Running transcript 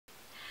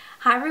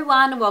Hi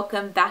everyone,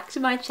 welcome back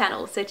to my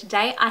channel. So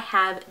today I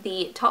have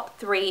the top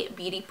 3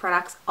 beauty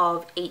products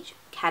of each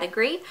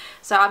category.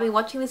 So I've been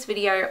watching this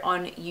video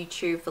on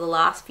YouTube for the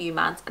last few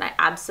months and I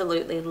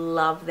absolutely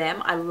love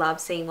them. I love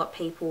seeing what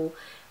people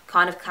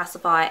kind of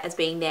classify as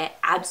being their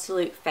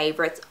absolute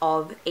favorites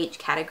of each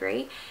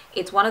category.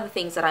 It's one of the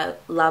things that I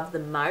love the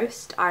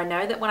most. I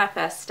know that when I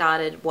first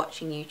started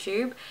watching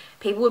YouTube,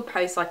 people would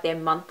post like their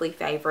monthly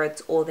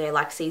favorites or their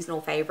like seasonal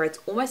favorites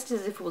almost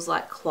as if it was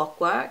like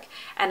clockwork,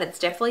 and it's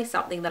definitely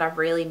something that I've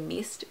really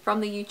missed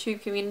from the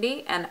YouTube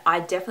community, and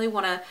I definitely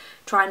want to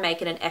try and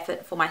make it an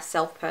effort for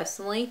myself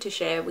personally to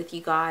share with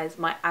you guys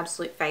my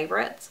absolute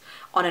favorites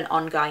on an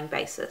ongoing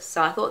basis.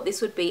 So I thought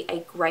this would be a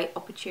great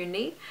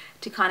opportunity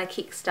to kind of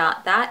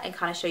kickstart that and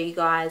kind of show you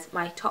guys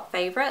my top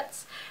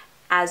favorites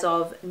as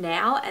of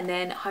now, and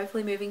then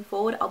hopefully moving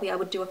forward I'll be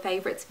able to do a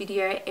favorites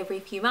video every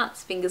few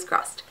months, fingers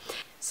crossed.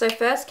 So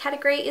first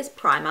category is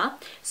primer.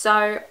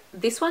 So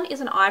this one is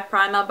an eye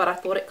primer, but I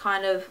thought it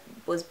kind of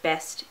was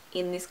best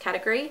in this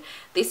category.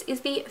 This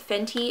is the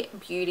Fenty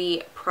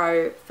Beauty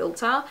Pro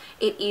Filter.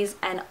 It is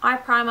an eye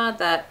primer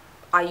that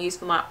I use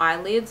for my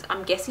eyelids.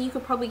 I'm guessing you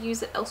could probably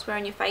use it elsewhere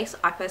on your face.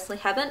 I personally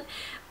haven't,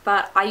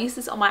 but I use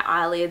this on my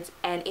eyelids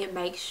and it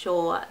makes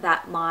sure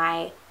that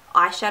my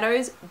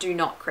eyeshadows do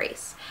not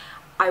crease.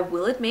 I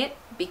will admit,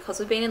 because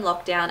we've been in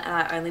lockdown and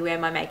I only wear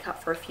my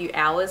makeup for a few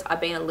hours,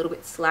 I've been a little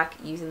bit slack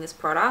using this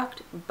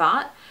product,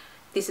 but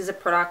this is a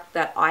product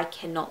that I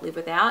cannot live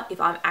without. If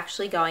I'm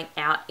actually going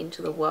out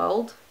into the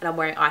world and I'm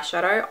wearing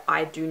eyeshadow,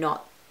 I do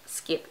not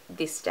skip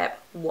this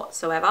step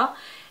whatsoever.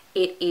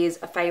 It is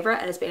a favorite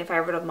and it's been a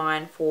favorite of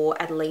mine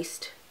for at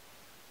least,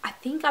 I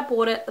think I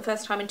bought it the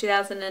first time in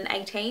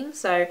 2018.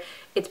 So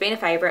it's been a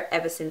favorite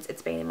ever since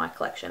it's been in my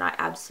collection. I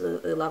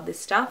absolutely love this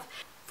stuff.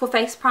 For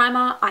face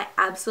primer, I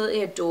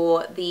absolutely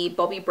adore the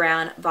Bobbi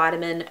Brown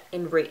Vitamin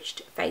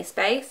Enriched Face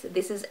Base.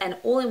 This is an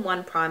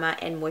all-in-one primer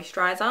and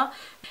moisturizer,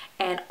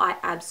 and I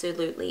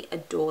absolutely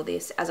adore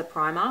this as a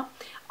primer.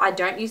 I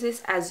don't use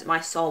this as my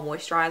sole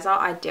moisturizer.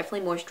 I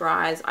definitely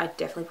moisturize, I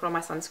definitely put on my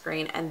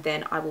sunscreen, and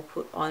then I will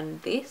put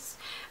on this,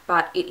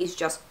 but it is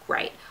just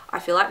great. I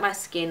feel like my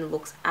skin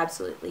looks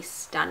absolutely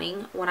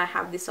stunning when I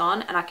have this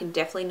on, and I can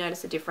definitely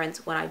notice a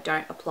difference when I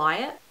don't apply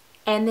it.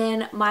 And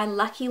then my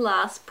lucky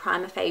last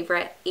primer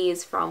favorite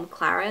is from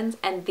Clarins,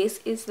 and this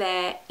is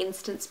their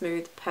Instant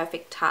Smooth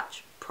Perfect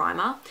Touch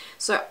primer.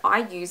 So I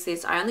use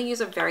this, I only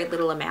use a very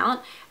little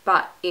amount,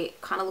 but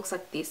it kind of looks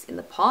like this in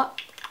the pot,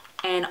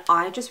 and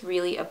I just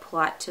really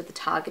apply it to the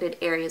targeted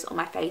areas on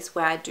my face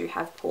where I do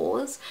have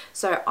pores.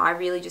 So I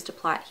really just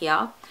apply it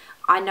here.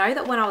 I know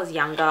that when I was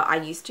younger I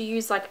used to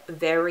use like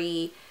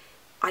very,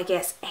 I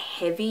guess,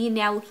 heavy,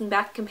 now looking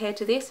back compared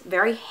to this,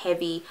 very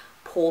heavy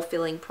pore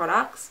filling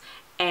products.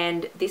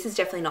 And this is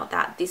definitely not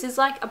that. This is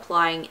like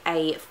applying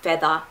a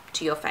feather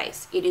to your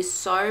face. It is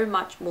so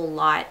much more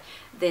light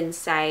than,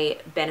 say,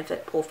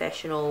 Benefit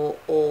Professional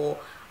or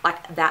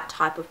like that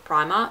type of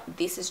primer.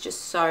 This is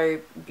just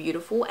so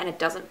beautiful and it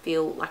doesn't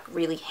feel like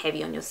really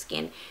heavy on your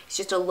skin. It's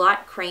just a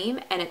light cream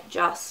and it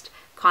just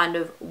kind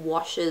of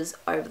washes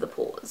over the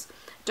pores.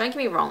 Don't get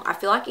me wrong, I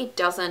feel like it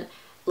doesn't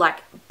like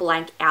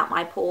blank out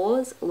my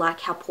pores like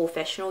how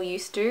Professional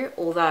used to,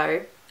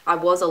 although I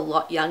was a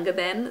lot younger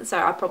then, so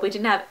I probably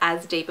didn't have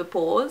as deep a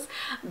pores,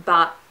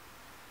 but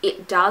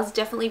it does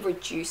definitely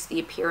reduce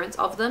the appearance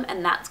of them,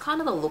 and that's kind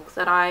of the look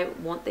that I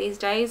want these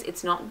days.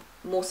 It's not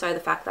more so the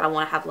fact that I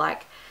want to have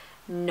like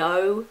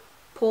no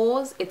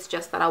pores, it's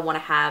just that I want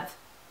to have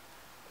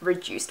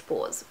reduced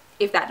pores,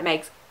 if that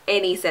makes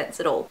any sense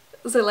at all.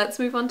 So let's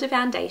move on to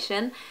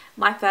foundation.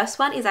 My first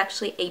one is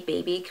actually a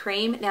BB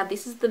cream. Now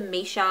this is the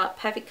Misha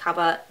Perfect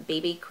Cover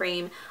BB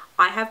Cream.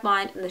 I have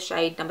mine in the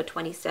shade number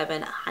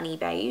 27, Honey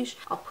Beige.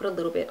 I'll put a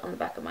little bit on the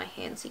back of my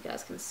hand so you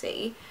guys can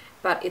see,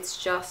 but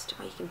it's just,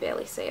 oh, you can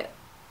barely see it.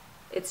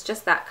 It's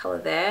just that color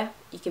there.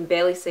 You can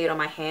barely see it on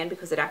my hand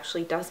because it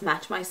actually does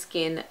match my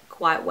skin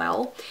quite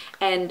well.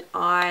 And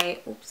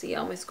oopsie, I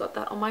almost got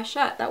that on my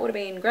shirt. That would have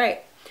been great.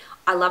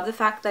 I love the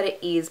fact that it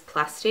is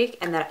plastic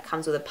and that it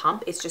comes with a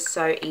pump. It's just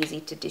so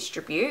easy to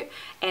distribute,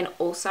 and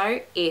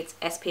also it's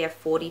SPF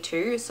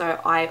 42,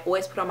 so I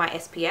always put on my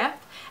SPF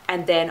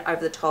and then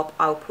over the top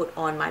I'll put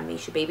on my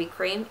Misha BB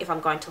cream if I'm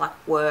going to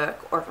like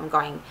work or if I'm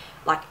going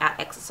like out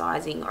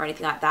exercising or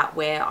anything like that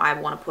where I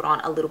want to put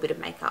on a little bit of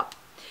makeup.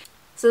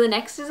 So the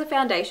next is a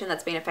foundation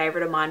that's been a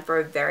favorite of mine for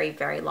a very,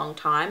 very long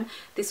time.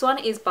 This one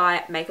is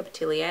by Makeup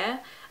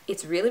Atelier.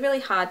 It's really,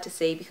 really hard to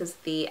see because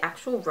the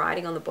actual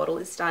writing on the bottle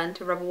is starting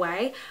to rub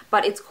away,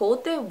 but it's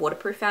called their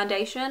Waterproof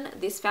Foundation.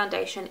 This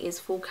foundation is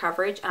full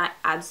coverage and I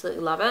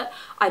absolutely love it.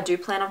 I do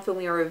plan on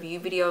filming a review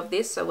video of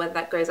this, so whether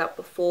that goes up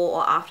before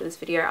or after this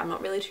video, I'm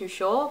not really too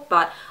sure,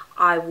 but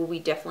I will be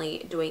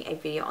definitely doing a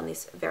video on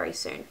this very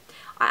soon.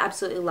 I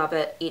absolutely love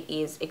it. It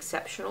is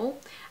exceptional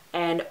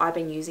and I've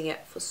been using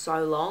it for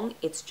so long.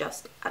 It's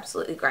just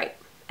absolutely great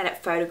and it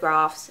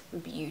photographs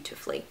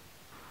beautifully.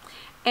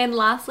 And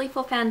lastly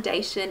for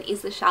foundation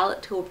is the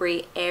Charlotte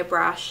Tilbury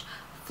Airbrush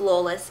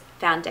Flawless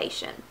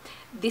Foundation.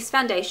 This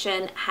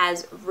foundation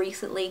has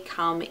recently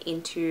come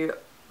into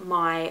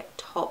my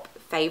top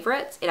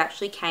favorites. It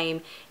actually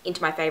came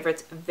into my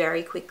favorites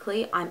very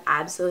quickly. I'm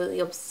absolutely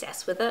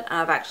obsessed with it, and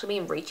I've actually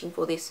been reaching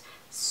for this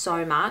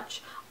so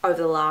much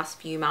over the last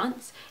few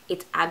months.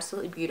 It's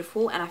absolutely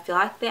beautiful, and I feel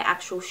like their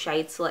actual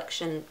shade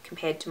selection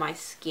compared to my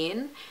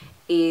skin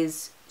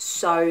is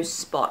so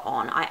spot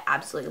on. I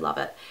absolutely love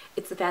it.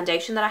 It's the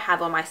foundation that I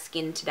have on my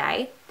skin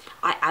today.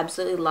 I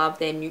absolutely love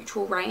their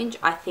neutral range.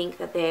 I think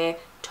that their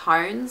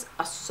tones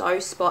are so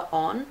spot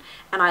on,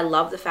 and I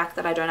love the fact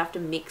that I don't have to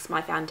mix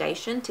my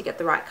foundation to get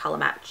the right color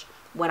match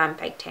when I'm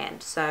fake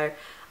tanned. So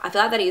I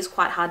feel like that is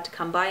quite hard to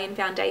come by in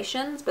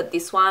foundations, but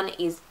this one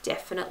is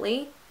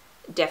definitely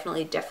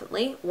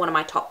one of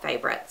my top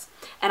favorites,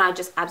 and I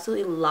just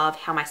absolutely love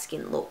how my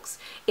skin looks.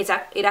 It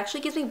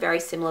actually gives me very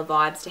similar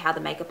vibes to how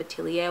the Makeup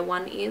Atelier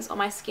one is on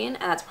my skin,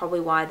 and that's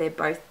probably why they're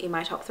both in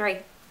my top 3.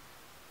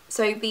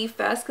 So the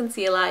first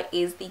concealer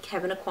is the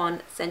Kevyn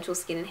Sensual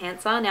Skin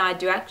Enhancer. Now I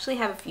do actually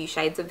have a few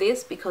shades of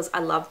this because I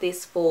love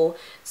this for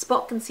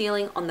spot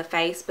concealing on the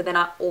face, but then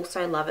I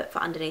also love it for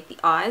underneath the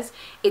eyes.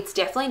 It's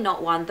definitely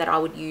not one that I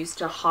would use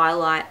to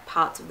highlight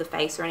parts of the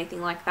face or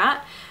anything like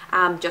that,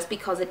 just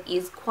because it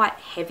is quite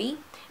heavy,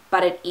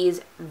 but it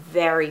is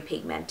very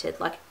pigmented,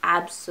 like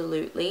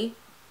absolutely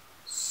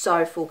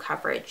so full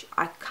coverage.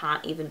 I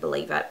can't even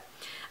believe it.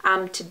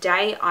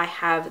 Today I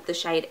have the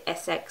shade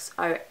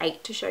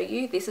SX08 to show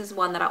you. This is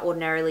one that I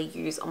ordinarily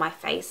use on my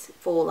face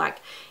for,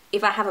 like,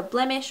 if I have a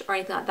blemish or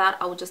anything like that,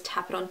 I will just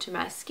tap it onto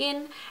my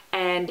skin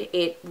and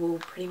it will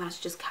pretty much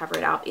just cover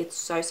it up. It's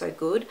so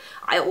good.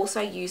 I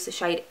also use the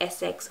shade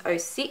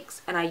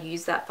SX06 and I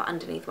use that for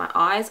underneath my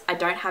eyes. I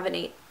don't have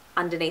any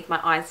underneath my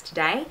eyes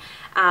today,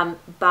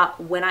 but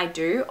when I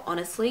do,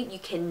 honestly, you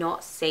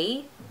cannot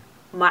see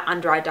my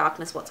under eye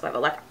darkness whatsoever.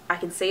 Like, I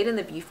can see it in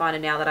the viewfinder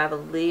now that I have a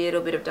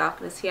little bit of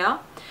darkness here,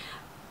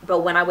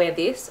 but when I wear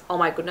this, oh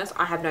my goodness,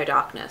 I have no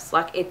darkness.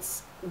 Like,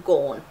 it's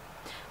gone.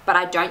 But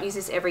I don't use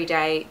this every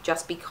day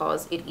just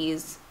because it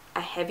is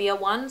a heavier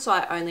one, so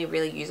I only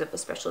really use it for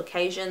special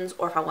occasions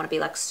or if I want to be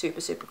like super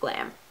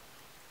glam.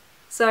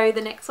 So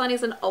the next one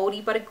is an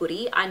oldie but a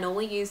goodie. I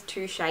normally use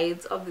 2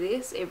 shades of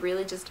this. It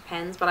really just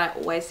depends, but I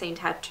always seem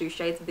to have 2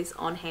 shades of this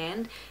on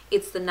hand.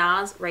 It's the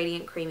NARS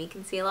Radiant Creamy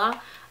Concealer.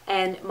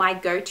 And my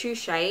go-to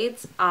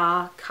shades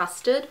are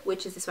Custard,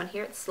 which is this one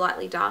here. It's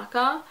slightly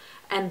darker.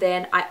 And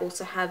then I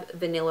also have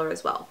Vanilla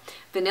as well.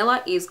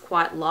 Vanilla is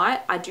quite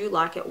light. I do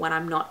like it when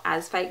I'm not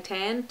as fake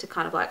tan to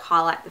kind of like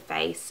highlight the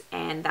face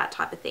and that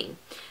type of thing.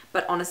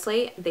 But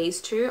honestly,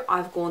 these 2,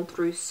 I've gone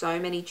through so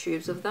many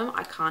tubes of them.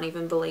 I can't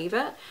even believe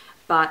it.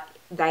 But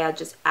they are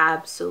just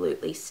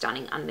absolutely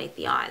stunning underneath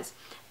the eyes.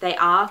 They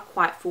are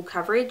quite full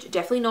coverage.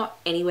 Definitely not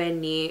anywhere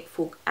near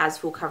as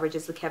full coverage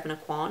as the Kevyn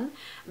Aucoin,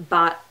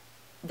 but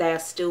they are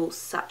still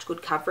such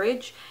good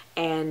coverage,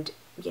 and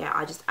yeah,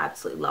 I just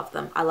absolutely love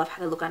them. I love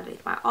how they look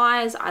underneath my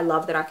eyes. I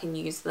love that I can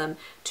use them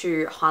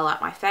to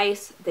highlight my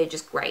face. They're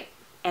just great,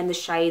 and the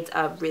shades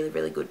are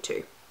really good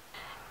too.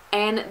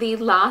 And the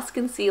last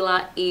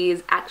concealer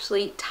is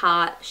actually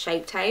Tarte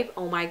Shape Tape.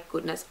 Oh my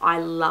goodness, I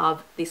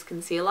love this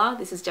concealer.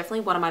 This is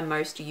definitely one of my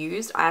most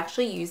used. I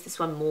actually use this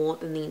one more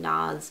than the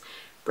NARS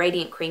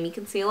Radiant Creamy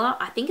Concealer.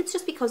 I think it's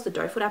just because the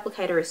doe foot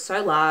applicator is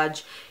so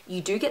large.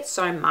 You do get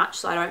so much,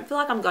 so I don't feel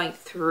like I'm going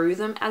through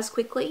them as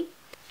quickly.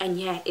 And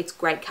yeah, it's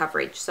great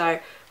coverage. So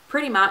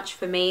pretty much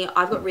for me,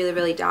 I've got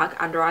really dark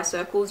under eye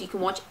circles. You can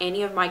watch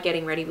any of my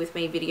getting ready with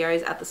me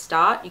videos at the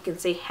start. You can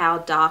see how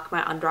dark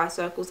my under eye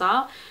circles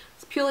are.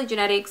 It's purely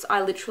genetics.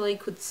 I literally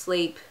could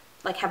sleep,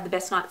 like have the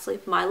best night's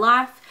sleep of my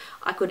life.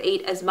 I could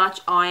eat as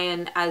much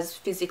iron as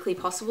physically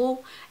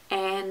possible,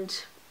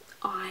 and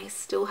I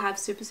still have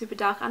super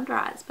dark under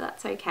eyes, but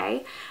that's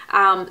okay.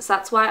 So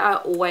that's why I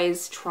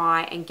always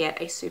try and get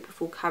a super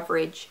full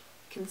coverage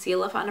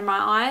concealer for under my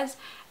eyes.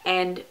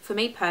 And for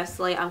me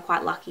personally, I'm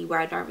quite lucky where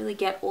I don't really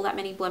get all that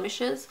many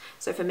blemishes.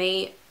 So for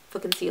me, for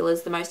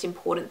concealers, the most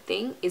important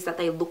thing is that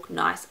they look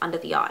nice under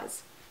the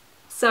eyes.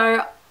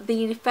 So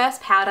the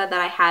first powder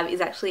that I have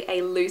is actually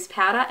a loose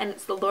powder, and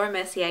it's the Laura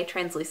Mercier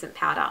Translucent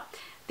Powder.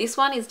 This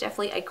one is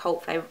definitely a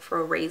cult favorite for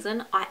a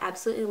reason. I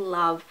absolutely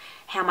love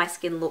how my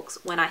skin looks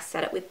when I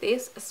set it with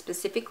this,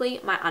 specifically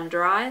my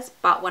under eyes.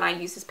 But when I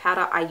use this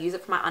powder, I use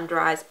it for my under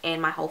eyes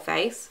and my whole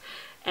face.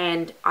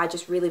 And I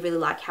just really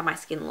like how my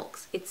skin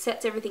looks. It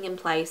sets everything in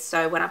place.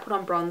 So when I put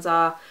on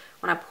bronzer,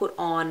 when I put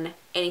on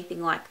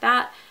anything like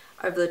that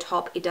over the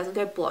top, it doesn't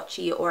go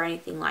blotchy or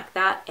anything like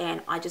that.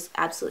 And I just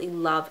absolutely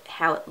love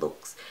how it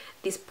looks.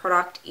 This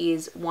product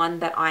is one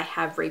that I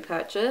have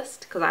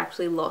repurchased because I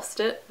actually lost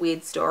it.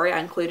 Weird story. I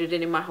included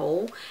it in my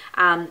haul.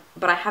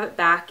 But I have it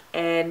back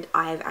and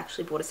I've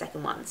actually bought a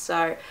second one.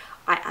 So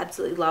I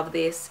absolutely love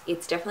this.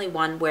 It's definitely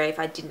one where if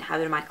I didn't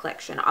have it in my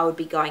collection, I would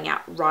be going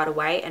out right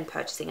away and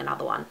purchasing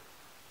another one.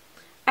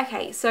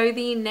 Okay, so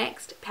the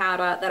next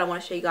powder that I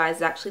want to show you guys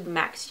is actually the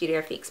MAC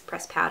Studio Fix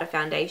Press Powder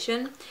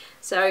Foundation.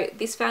 So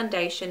this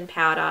foundation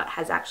powder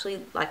has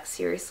actually, like,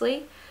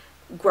 seriously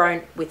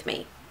grown with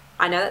me.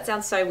 I know that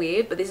sounds so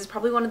weird, but this is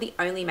probably one of the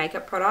only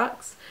makeup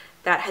products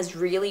that has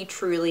really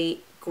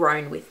truly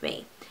grown with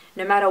me.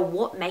 no matter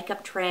what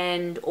makeup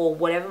trend or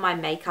whatever my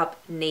makeup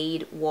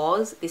need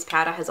was, this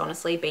powder has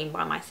honestly been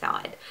by my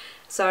side.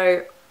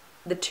 So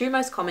the two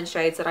most common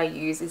shades that I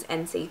use is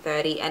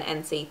NC30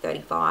 and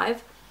NC35,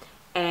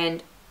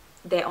 and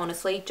they're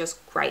honestly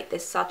just great. They're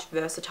such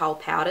versatile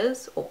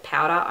powders, or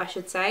powder I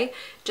should say.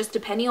 Just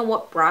depending on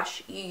what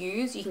brush you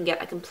use, you can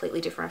get a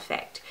completely different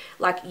effect.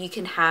 Like you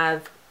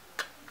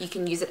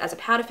can use it as a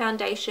powder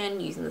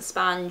foundation using the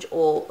sponge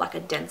or like a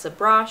denser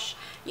brush.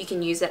 You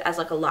can use it as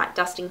like a light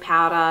dusting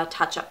powder,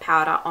 touch-up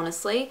powder.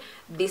 Honestly,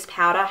 this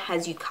powder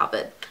has you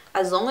covered.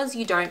 As long as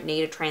you don't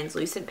need a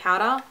translucent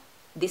powder,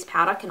 this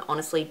powder can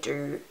honestly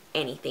do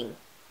anything,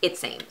 it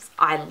seems.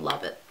 I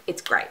love it.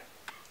 It's great.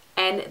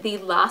 And the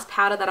last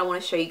powder that I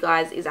want to show you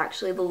guys is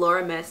actually the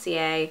Laura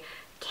Mercier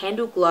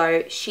Candle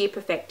Glow Sheer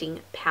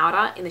Perfecting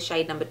Powder in the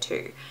shade number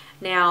 2.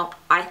 Now,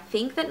 I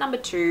think that number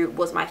 2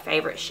 was my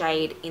favorite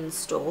shade in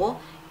store.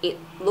 It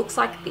looks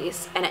like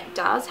this, and it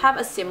does have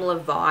a similar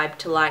vibe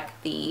to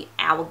like the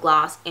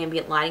Hourglass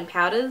ambient lighting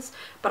powders,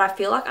 but I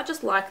feel like I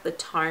just like the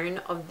tone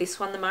of this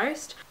one the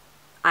most.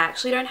 I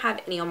actually don't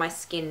have any on my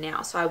skin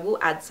now, so I will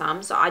add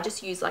some. So I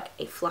just use like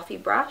a fluffy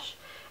brush,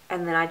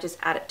 and then I just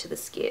add it to the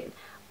skin.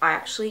 I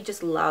actually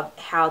just love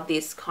how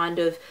this kind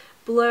of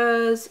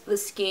blurs the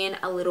skin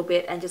a little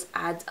bit and just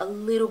adds a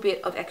little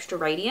bit of extra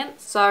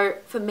radiance. So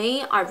for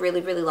me, I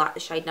really like the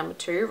shade number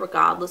 2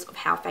 regardless of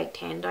how fake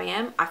tanned I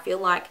am. I feel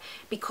like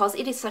because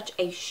it is such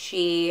a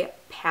sheer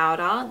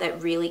powder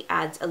that really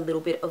adds a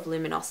little bit of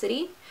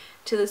luminosity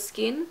to the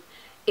skin,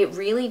 it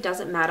really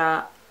doesn't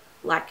matter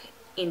like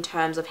in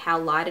terms of how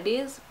light it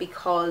is,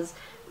 because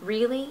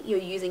really you're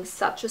using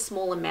such a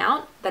small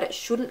amount that it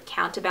shouldn't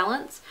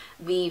counterbalance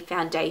the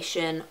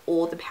foundation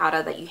or the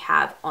powder that you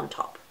have on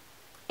top.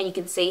 And you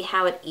can see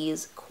how it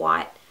is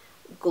quite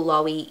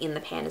glowy in the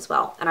pan as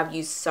well. And I've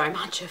used so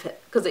much of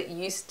it because it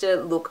used to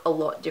look a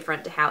lot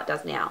different to how it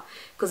does now,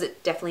 because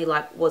it definitely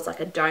was like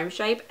a dome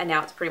shape, and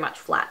now it's pretty much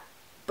flat.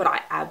 But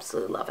I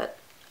absolutely love it.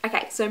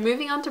 Okay, so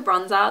moving on to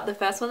bronzer, the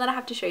first one that I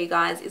have to show you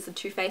guys is the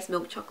Too Faced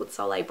Milk Chocolate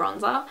Soleil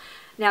bronzer.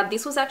 Now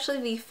this was actually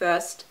the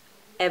first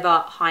ever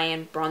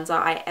high-end bronzer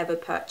I ever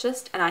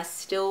purchased, and I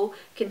still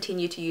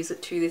continue to use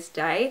it to this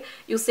day.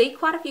 You'll see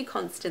quite a few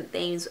constant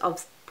themes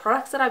of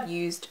products that I've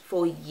used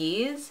for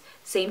years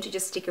seem to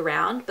just stick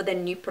around, but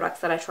then new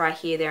products that I try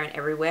here, there, and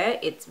everywhere,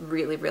 it's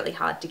really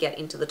hard to get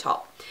into the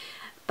top.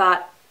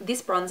 But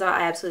this bronzer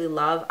I absolutely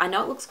love. I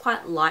know it looks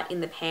quite light in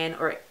the pan,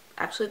 or it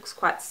actually looks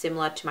quite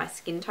similar to my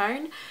skin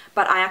tone,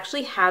 but I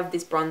actually have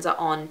this bronzer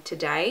on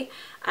today,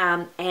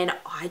 and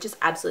I just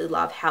absolutely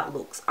love how it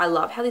looks. I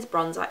love how this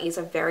bronzer is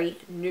a very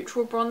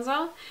neutral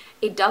bronzer.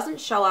 It doesn't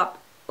show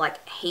up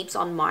like heaps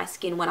on my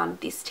skin when I'm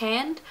this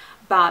tanned,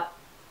 but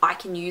I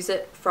can use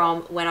it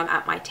from when I'm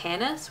at my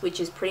tannest, which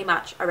is pretty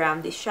much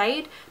around this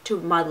shade, to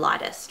my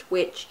lightest,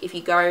 which if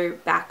you go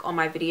back on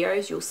my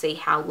videos, you'll see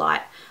how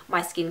light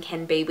my skin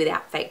can be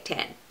without fake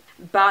tan.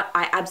 But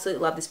I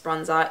absolutely love this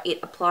bronzer. It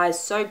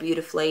applies so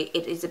beautifully.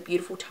 It is a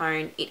beautiful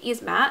tone. It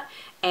is matte,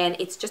 and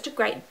it's just a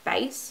great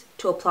base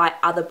to apply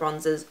other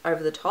bronzers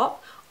over the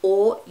top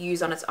or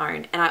use on its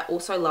own. And I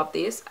also love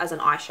this as an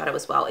eyeshadow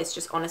as well. It's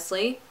just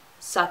honestly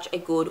such a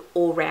good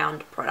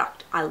all-round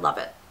product. I love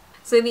it.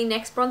 So the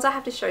next bronzer I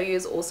have to show you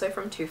is also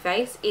from Too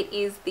Faced. It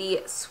is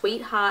the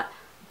Sweetheart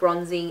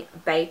Bronzing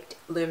Baked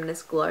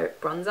Luminous Glow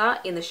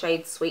bronzer in the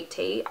shade Sweet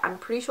Tea. I'm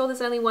pretty sure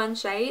there's only one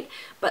shade,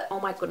 but oh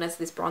my goodness,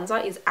 this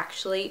bronzer is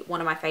actually one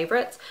of my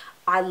favorites.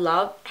 I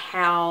love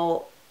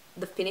how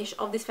the finish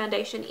of this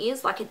foundation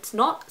is. Like, it's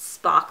not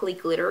sparkly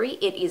glittery,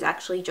 it is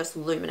actually just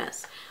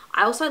luminous.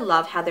 I also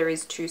love how there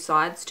is two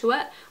sides to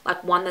it,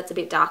 like one that's a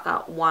bit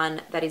darker,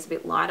 one that is a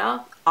bit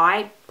lighter.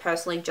 I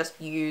personally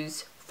just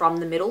use from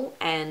the middle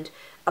and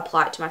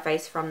apply it to my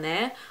face from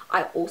there.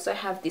 I also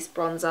have this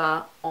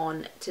bronzer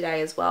on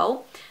today as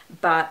well,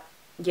 but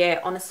yeah,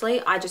 honestly,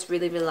 I just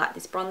really like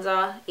this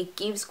bronzer. It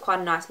gives quite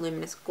a nice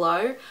luminous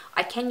glow.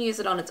 I can use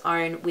it on its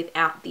own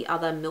without the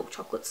other Milk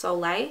Chocolate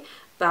Soleil,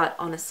 but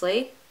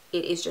honestly,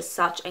 it is just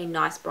such a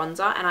nice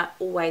bronzer, and I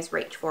always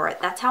reach for it.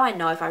 That's how I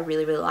know if I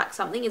really like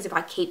something, is if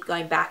I keep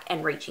going back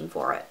and reaching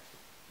for it.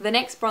 The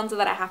next bronzer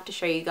that I have to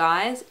show you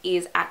guys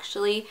is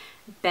actually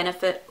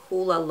Benefit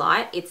Hoola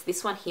Light. It's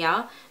this one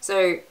here.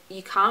 So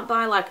you can't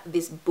buy like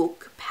this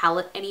book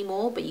palette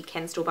anymore, but you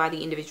can still buy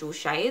the individual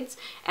shades.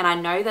 And I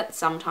know that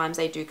sometimes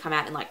they do come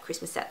out in like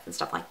Christmas sets and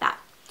stuff like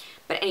that.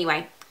 But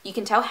anyway, you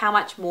can tell how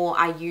much more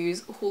I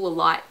use Hoola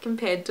Light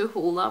compared to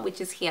Hoola, which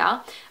is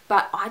here.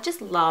 But I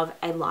just love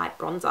a light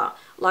bronzer.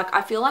 Like,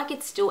 I feel like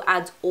it still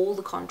adds all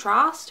the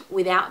contrast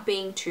without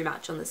being too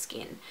much on the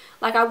skin.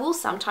 Like, I will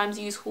sometimes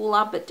use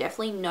Hoola, but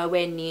definitely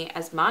nowhere near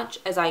as much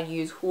as I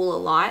use Hoola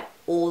Light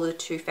or the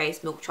Too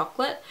Faced Milk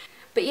Chocolate.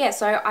 But yeah,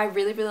 so I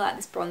really like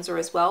this bronzer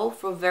as well,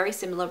 for very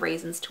similar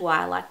reasons to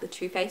why I like the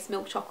Too Faced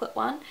Milk Chocolate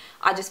one.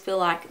 I just feel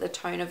like the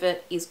tone of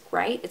it is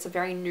great. It's a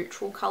very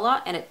neutral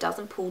color and it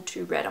doesn't pull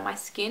too red on my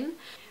skin.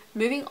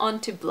 Moving on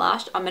to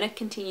blush, I'm going to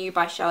continue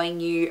by showing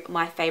you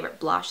my favorite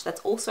blush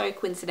that's also,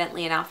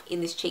 coincidentally enough,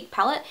 in this cheek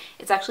palette.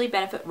 It's actually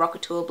Benefit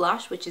Rockateur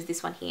blush, which is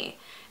this one here.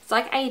 It's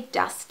like a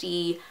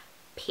dusty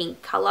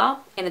pink color,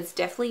 and it's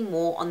definitely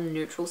more on the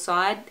neutral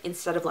side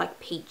instead of like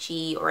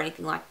peachy or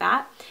anything like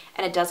that,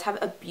 and it does have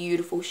a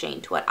beautiful sheen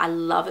to it. I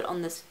love it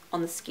on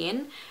the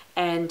skin,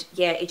 and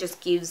yeah, it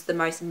just gives the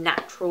most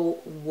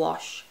natural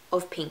wash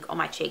of pink on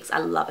my cheeks. I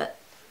love it.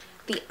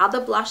 The other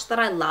blush that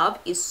I love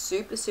is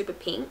super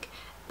pink,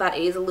 but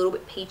it is a little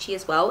bit peachy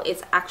as well.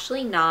 It's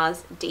actually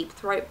NARS Deep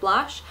Throat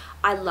Blush.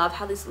 I love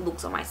how this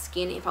looks on my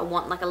skin. If I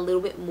want like a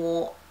little bit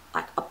more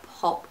like a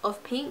pop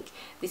of pink,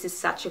 this is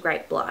such a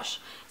great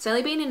blush. It's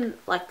only been in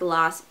like the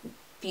last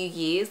few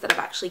years that I've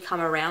actually come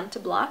around to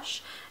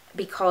blush,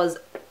 because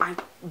I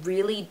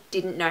really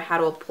didn't know how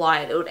to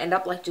apply it. It would end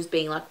up like just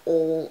being like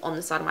all on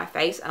the side of my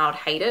face, and I would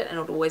hate it and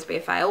it would always be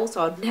a fail,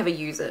 so I'd never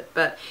use it.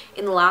 But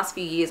in the last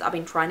few years I've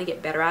been trying to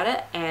get better at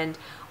it, and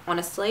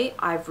honestly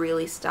I've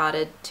really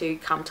started to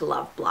come to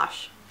love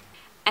blush.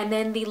 And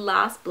then the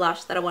last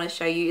blush that I want to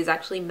show you is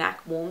actually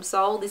MAC Warm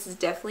Soul. This is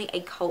definitely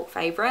a cult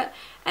favorite,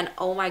 and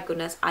oh my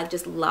goodness, I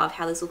just love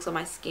how this looks on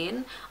my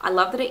skin. I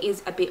love that it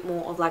is a bit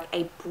more of like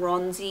a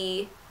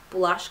bronzy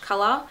blush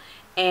color,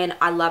 and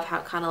I love how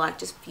it kind of like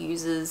just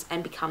fuses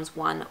and becomes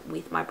one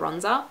with my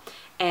bronzer,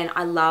 and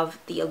I love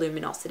the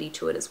luminosity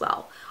to it as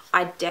well.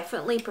 I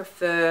definitely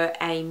prefer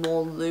a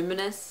more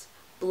luminous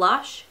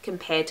blush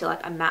compared to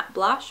like a matte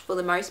blush for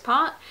the most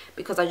part,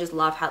 because I just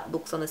love how it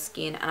looks on the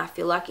skin, and I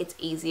feel like it's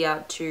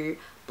easier to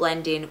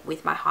blend in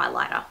with my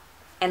highlighter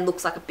and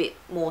looks like a bit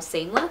more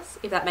seamless,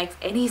 if that makes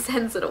any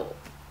sense at all.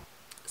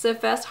 So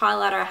first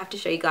highlighter I have to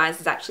show you guys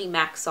is actually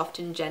MAC Soft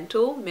and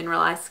Gentle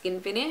Mineralized Skin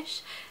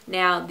Finish.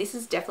 Now this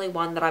is definitely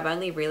one that I've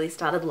only really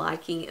started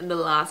liking in the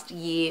last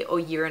year or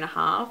year and a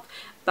half,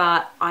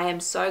 but I am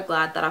so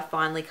glad that I've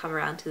finally come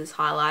around to this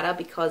highlighter,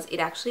 because it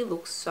actually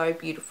looks so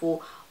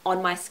beautiful on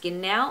my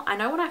skin now. I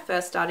know when I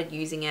first started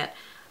using it,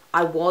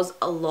 I was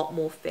a lot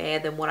more fair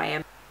than what I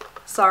am.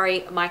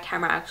 Sorry, my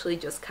camera actually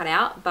just cut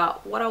out,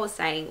 but what I was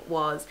saying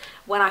was,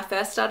 when I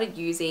first started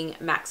using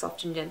MAC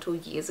Soft and Gentle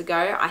years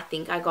ago, I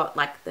think I got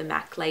like the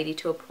MAC lady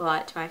to apply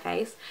it to my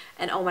face,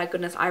 and oh my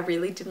goodness, I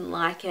really didn't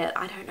like it.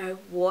 I don't know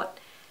what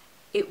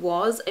it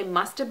was. It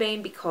must have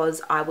been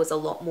because I was a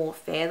lot more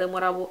fair than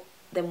what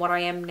I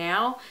am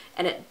now,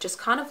 and it just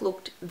kind of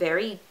looked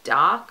very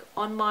dark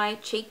on my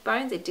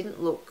cheekbones. It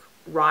didn't look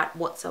right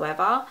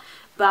whatsoever.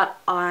 But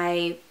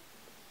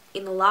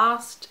in the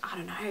last, I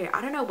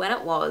don't know when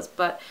it was,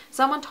 but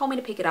someone told me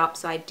to pick it up,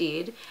 so I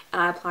did,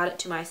 and I applied it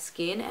to my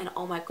skin, and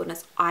oh my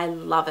goodness, I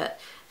love it.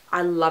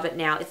 I love it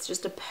now. It's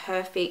just a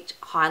perfect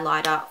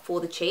highlighter for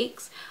the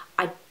cheeks.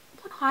 What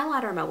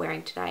highlighter am I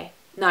wearing today?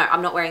 No,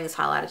 I'm not wearing this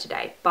highlighter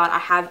today, but I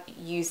have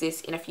used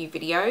this in a few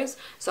videos,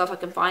 so if I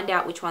can find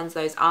out which ones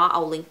those are,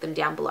 I'll link them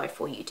down below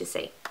for you to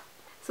see.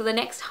 So the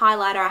next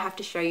highlighter I have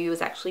to show you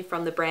is actually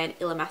from the brand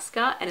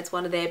Illamasqua, and it's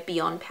one of their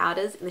Beyond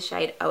powders in the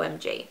shade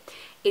OMG.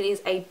 It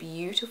is a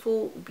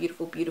beautiful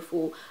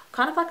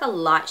kind of like a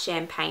light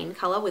champagne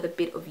color with a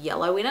bit of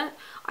yellow in it.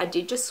 I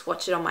did just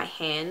swatch it on my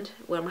hand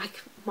when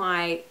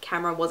my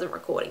camera wasn't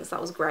recording, so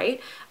that was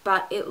great,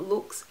 but it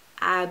looks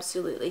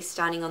absolutely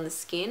stunning on the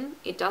skin.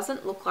 It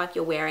doesn't look like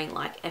you're wearing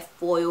like a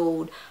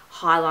foiled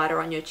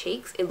highlighter on your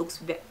cheeks. It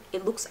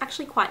looks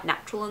actually quite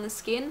natural on the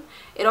skin.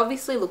 It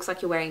obviously looks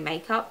like you're wearing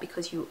makeup,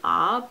 because you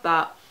are,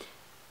 but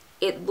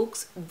it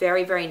looks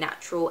very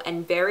natural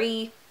and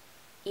very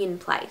in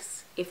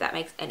place, if that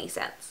makes any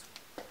sense.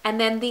 And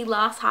then the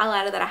last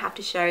highlighter that I have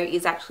to show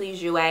is actually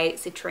Jouer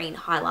Citrine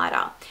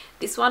Highlighter.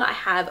 This one I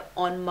have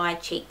on my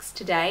cheeks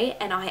today,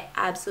 and I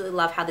absolutely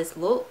love how this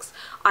looks.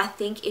 I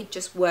think it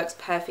just works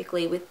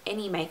perfectly with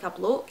any makeup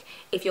look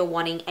if you're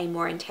wanting a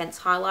more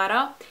intense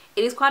highlighter.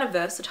 It is quite a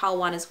versatile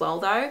one as well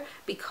though,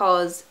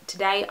 because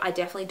today I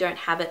definitely don't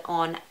have it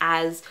on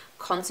as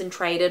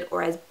concentrated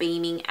or as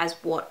beaming as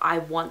what I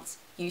once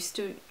used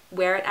to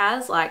wear it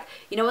as. Like,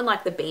 you know when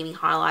like the beaming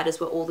highlighters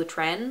were all the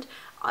trend?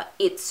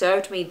 It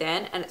served me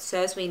then, and it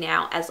serves me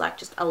now as like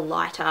just a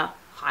lighter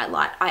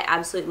highlight. I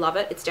absolutely love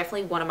it. It's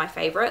definitely one of my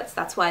favorites.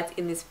 That's why it's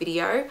in this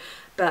video.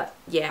 But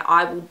yeah,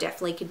 I will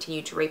definitely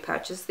continue to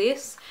repurchase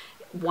this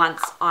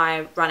once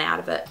I run out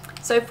of it.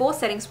 So for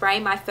setting spray,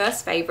 my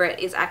first favorite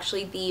is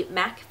actually the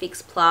MAC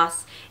Fix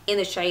Plus in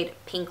the shade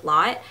Pink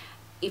Light.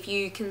 If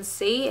you can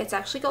see, it's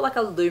actually got like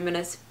a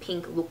luminous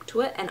pink look to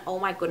it, and oh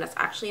my goodness,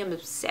 actually I'm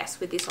obsessed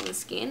with this on the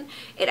skin.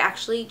 It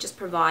actually just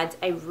provides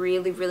a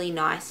really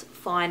nice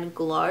fine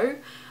glow.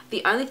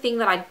 The only thing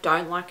that I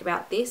don't like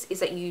about this is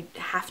that you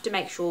have to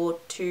make sure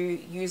to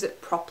use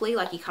it properly.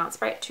 Like, you can't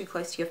spray it too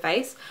close to your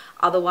face,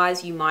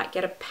 otherwise you might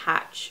get a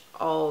patch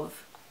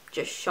of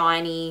just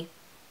shininess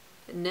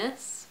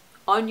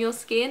on your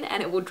skin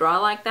and it will dry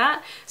like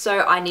that. So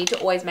I need to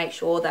always make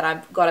sure that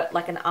I've got it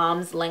like an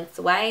arm's length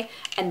away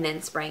and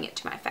then spraying it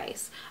to my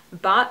face.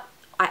 But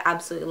I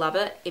absolutely love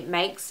it. It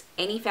makes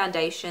any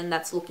foundation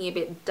that's looking a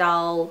bit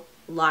dull,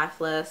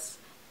 lifeless,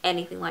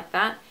 anything like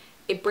that,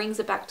 it brings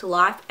it back to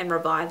life and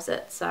revives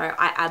it. So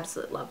I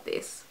absolutely love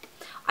this.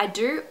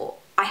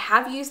 I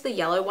have used the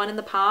yellow one in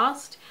the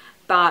past,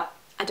 but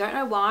I don't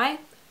know why.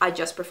 I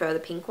just prefer the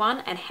pink one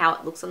and how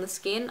it looks on the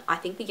skin. I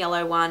think the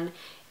yellow one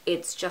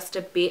it's just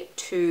a bit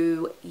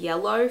too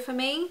yellow for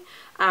me,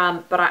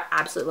 but I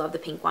absolutely love the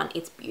pink one.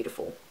 It's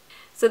beautiful.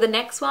 So the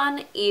next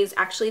one is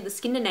actually the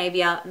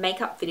Skindinavia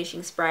Makeup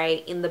Finishing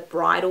Spray in the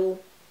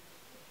bridal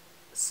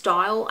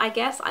style, I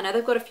guess. I know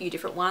they've got a few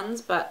different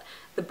ones, but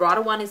the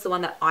bridal one is the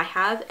one that I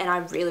have, and I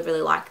really,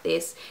 really like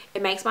this.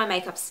 It makes my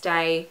makeup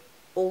stay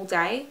all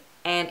day,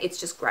 and it's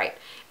just great.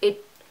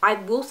 I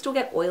will still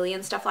get oily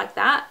and stuff like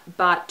that,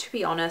 but to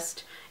be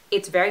honest,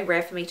 it's very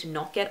rare for me to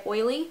not get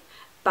oily,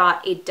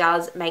 but it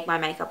does make my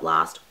makeup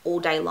last all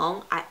day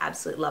long. I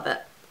absolutely love it.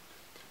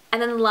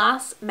 And then the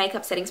last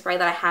makeup setting spray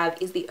that I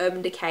have is the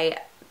Urban Decay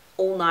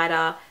All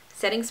Nighter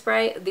Setting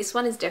Spray. This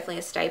one is definitely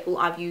a staple.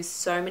 I've used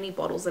so many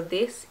bottles of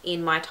this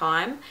in my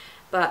time,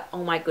 but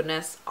oh my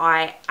goodness,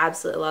 I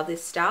absolutely love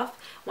this stuff.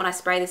 When I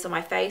spray this on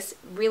my face,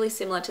 really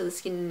similar to the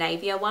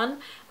Skindinavia one,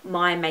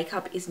 my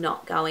makeup is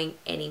not going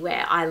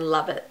anywhere. I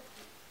love it.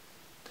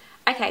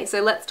 Okay,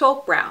 so let's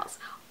talk brows.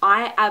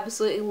 I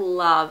absolutely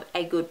love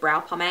a good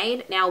brow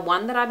pomade. Now,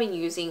 one that I've been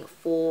using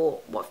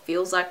for what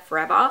feels like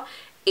forever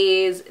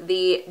is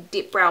the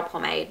Dip Brow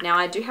Pomade. Now,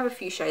 I do have a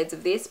few shades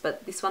of this,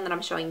 but this one that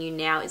I'm showing you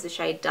now is the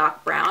shade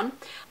Dark Brown.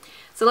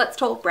 So let's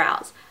talk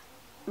brows.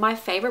 My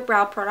favorite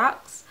brow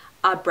products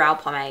are brow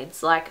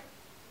pomades. Like,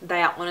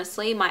 they are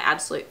honestly my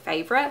absolute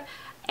favorite,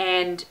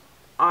 and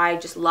I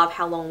just love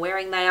how long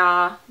wearing they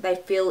are. They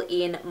fill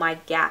in my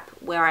gap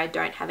where I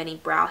don't have any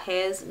brow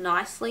hairs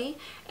nicely,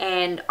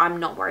 and I'm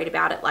not worried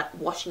about it like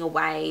washing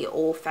away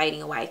or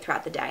fading away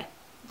throughout the day.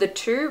 The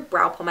two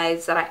brow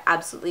pomades that I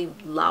absolutely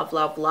love,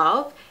 love,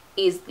 love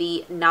is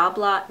the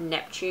Nabla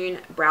Neptune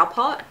Brow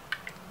Pot.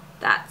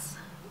 That's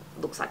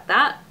looks like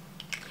that.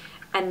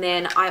 And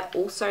then I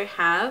also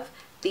have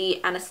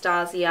the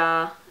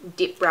Anastasia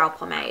Dip Brow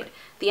Pomade.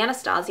 The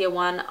Anastasia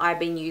one I've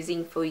been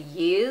using for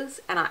years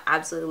and I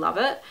absolutely love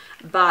it,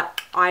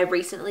 but I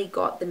recently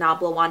got the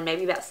Nabla one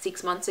maybe about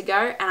 6 months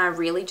ago, and I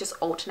really just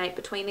alternate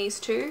between these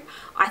two.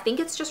 I think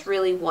it's just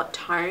really what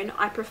tone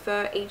I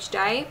prefer each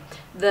day.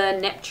 The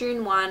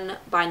Neptune one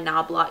by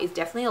Nabla is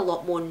definitely a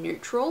lot more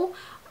neutral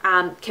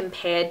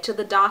compared to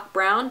the dark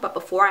brown, but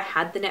before I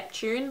had the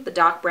Neptune, the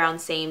dark brown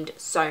seemed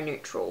so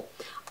neutral.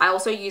 I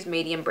also use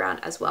medium brown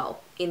as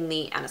well in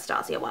the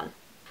Anastasia one.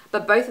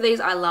 But both of these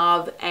I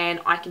love, and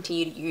I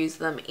continue to use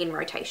them in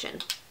rotation.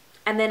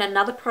 And then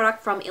another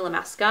product from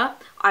Illamasqua,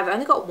 I've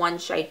only got one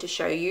shade to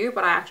show you,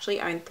 but I actually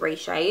own 3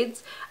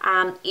 shades,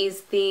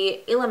 is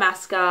the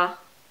Illamasqua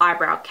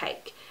Eyebrow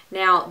Cake.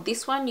 Now,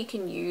 this one you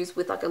can use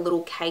with like a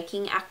little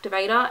caking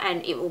activator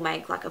and it will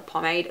make like a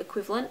pomade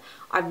equivalent.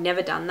 I've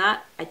never done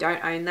that. I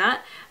don't own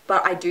that,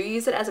 but I do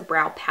use it as a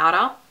brow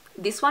powder.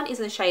 This one is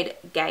in the shade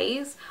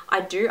Gaze. I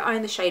do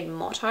own the shade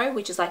Motto,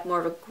 which is like more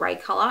of a grey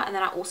colour, and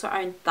then I also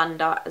own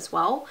Thunder as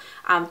well.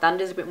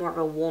 Thunder is a bit more of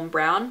a warm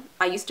brown.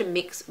 I used to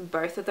mix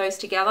both of those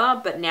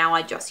together, but now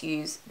I just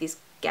use this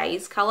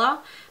Gaze colour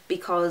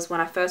because when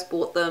I first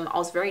bought them, I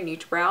was very new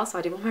to brows, so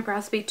I didn't want my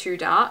brows to be too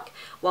dark,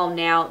 while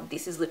now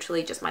this is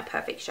literally just my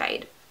perfect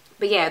shade.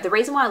 But yeah, the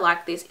reason why I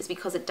like this is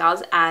because it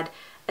does add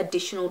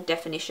additional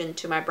definition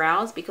to my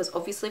brows, because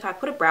obviously if I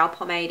put a brow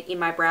pomade in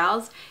my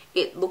brows,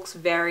 it looks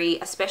very,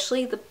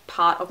 especially the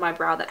part of my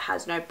brow that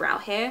has no brow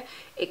hair,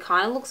 it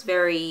kind of looks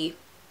very,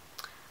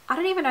 I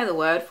don't even know the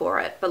word for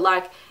it, but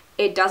like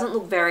it doesn't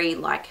look very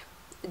like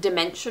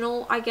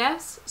dimensional, I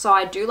guess. So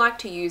I do like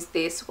to use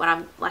this when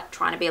I'm like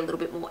trying to be a little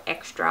bit more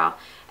extra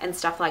and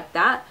stuff like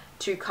that,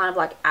 to kind of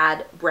like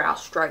add brow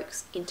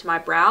strokes into my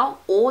brow,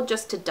 or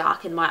just to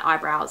darken my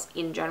eyebrows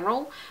in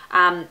general.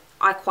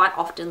 I quite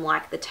often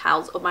like the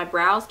tails of my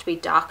brows to be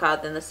darker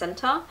than the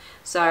center,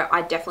 so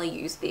I definitely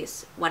use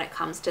this when it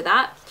comes to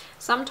that.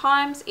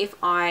 Sometimes if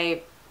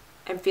I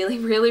am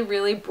feeling really,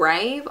 really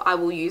brave, I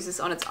will use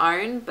this on its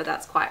own, but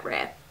that's quite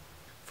rare.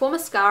 For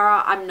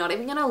mascara, I'm not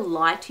even gonna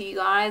lie to you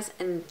guys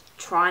and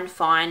try and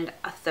find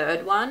a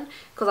third one,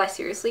 because I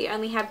seriously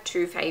only have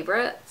 2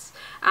 favorites.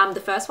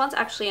 The first one's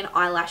actually an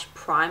eyelash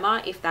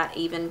primer, if that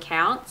even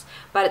counts,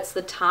 but it's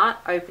the Tarte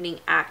Opening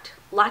Act,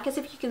 like as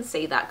if you can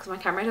see that because my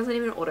camera doesn't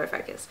even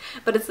autofocus,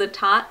 but it's the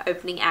Tarte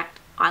Opening Act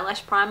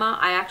eyelash primer.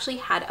 I actually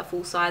had a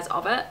full size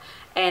of it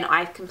and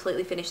I've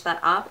completely finished that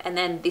up, and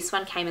then this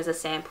one came as a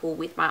sample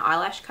with my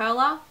eyelash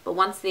curler, but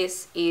once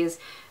this is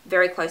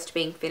very close to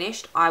being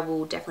finished, I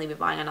will definitely be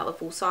buying another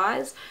full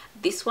size.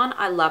 This one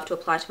I love to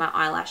apply to my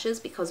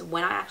eyelashes, because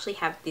when I actually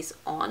have this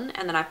on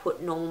and then I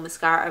put normal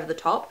mascara over the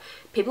top,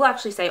 people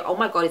actually say, oh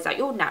my god, is that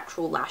your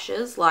natural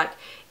lashes? Like,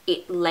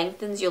 it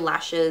lengthens your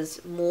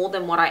lashes more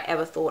than what I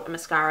ever thought a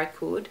mascara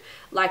could.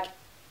 Like,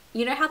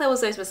 you know how there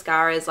was those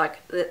mascaras,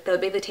 like there would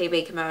be the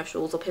TV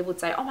commercials, or people would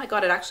say, oh my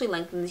god, it actually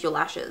lengthens your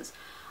lashes.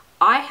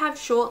 I have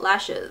short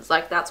lashes,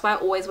 like that's why I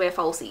always wear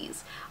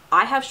falsies.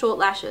 I have short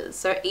lashes,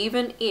 so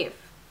even if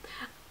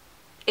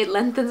it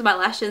lengthens my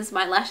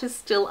lashes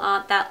still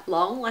aren't that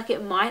long. Like,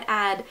 it might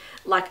add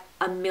like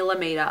a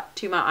millimeter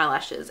to my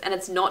eyelashes and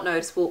it's not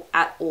noticeable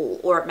at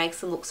all, or it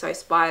makes them look so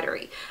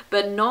spidery.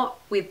 But not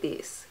with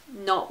this,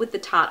 not with the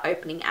Tarte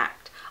Opening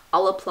Act.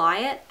 I'll apply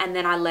it and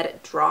then I let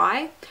it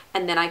dry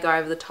and then I go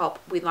over the top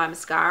with my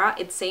mascara.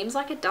 It seems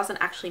like it doesn't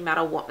actually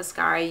matter what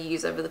mascara you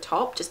use over the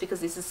top just because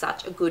this is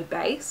such a good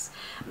base.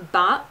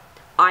 But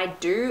I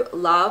do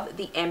love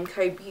the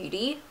MCO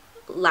Beauty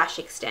Lash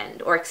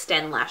Extend, or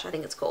Extend Lash I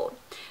think it's called.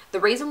 The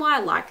reason why I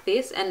like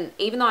this, and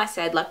even though I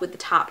said like with the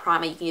Tarte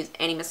primer you can use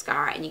any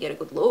mascara and you get a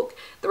good look,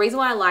 the reason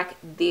why I like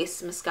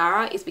this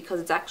mascara is because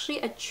it's actually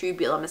a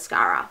tubular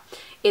mascara.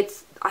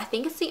 I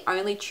think it's the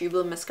only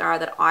tubular mascara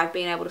that I've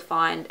been able to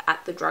find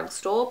at the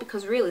drugstore,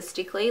 because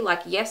realistically,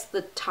 like, yes,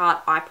 the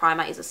Tarte eye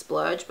primer is a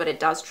splurge, but it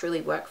does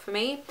truly work for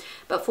me.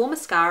 But for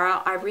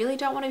mascara, I really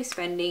don't want to be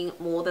spending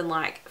more than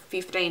like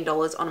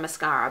 $15 on a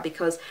mascara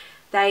because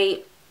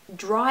they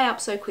dry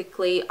up so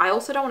quickly. I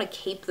also don't want to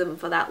keep them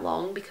for that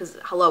long because,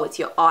 hello, it's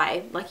your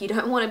eye. Like, you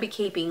don't want to be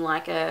keeping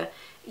like a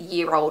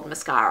year-old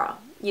mascara.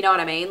 You know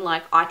what I mean?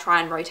 Like, I try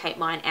and rotate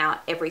mine out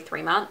every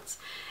 3 months.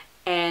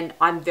 And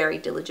I'm very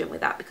diligent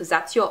with that because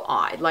that's your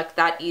eye. Like,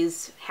 that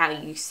is how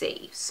you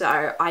see.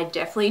 So I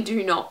definitely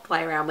do not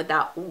play around with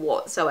that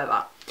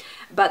whatsoever.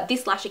 But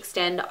this Lash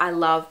Extend I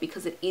love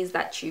because it is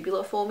that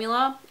tubular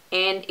formula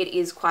and it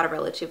is quite a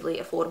relatively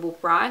affordable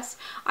price.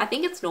 I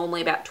think it's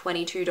normally about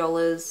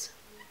 $22,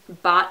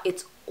 but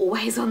it's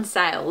always on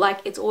sale. Like,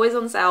 it's always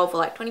on sale for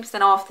like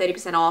 20% off,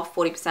 30% off,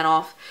 40%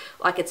 off.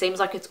 Like, it seems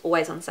like it's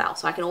always on sale.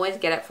 So I can always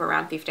get it for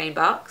around 15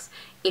 bucks,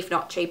 if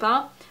not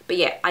cheaper. But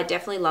yeah, I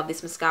definitely love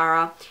this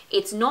mascara.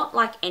 It's not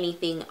like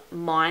anything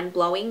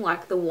mind-blowing.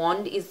 Like, the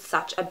wand is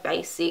such a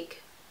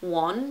basic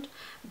wand,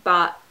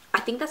 but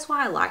I think that's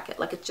why I like it.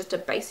 Like, it's just a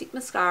basic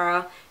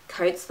mascara,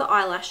 coats the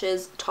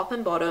eyelashes top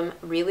and bottom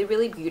really,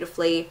 really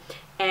beautifully.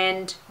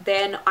 And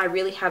then I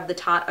really have the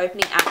Tarte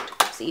Opening Act.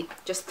 Oopsie,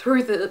 just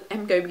threw the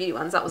MCO Beauty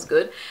ones. That was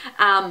good.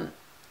 But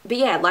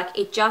yeah, like,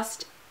 it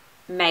just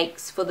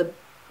makes for the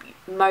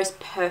most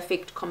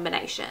perfect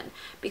combination,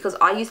 because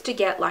I used to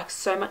get like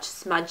so much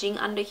smudging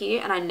under here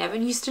and I never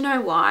used to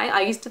know why.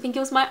 I used to think it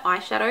was my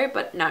eyeshadow,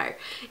 but no,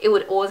 it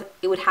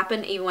would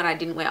happen even when I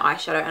didn't wear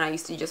eyeshadow and I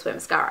used to just wear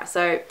mascara.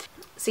 So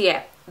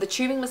yeah, the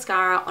tubing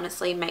mascara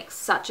honestly makes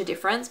such a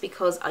difference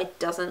because it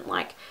doesn't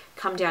like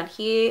come down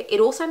here. It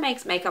also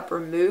makes makeup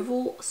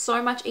removal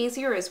so much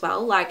easier as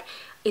well. Like,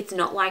 it's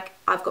not like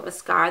I've got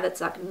mascara that's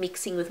like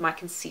mixing with my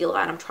concealer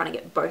and I'm trying to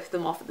get both of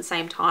them off at the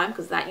same time,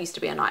 because that used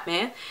to be a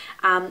nightmare.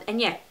 And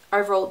yeah,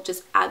 overall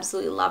just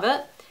absolutely love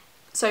it.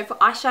 So for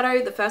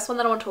eyeshadow, the first one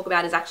that I want to talk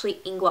about is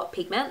actually Inglot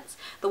Pigments.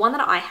 The one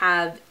that I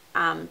have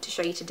to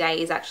show you today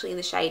is actually in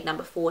the shade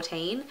number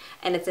 14,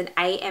 and it's an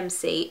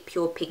AMC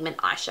Pure Pigment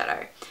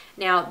eyeshadow.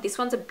 Now, this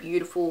one's a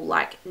beautiful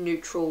like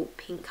neutral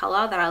pink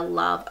color that I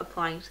love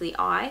applying to the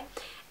eye,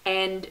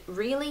 and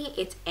really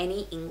it's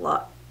any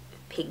Inglot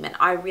pigment.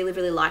 I really,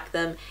 really like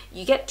them.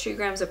 You get 2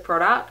 grams of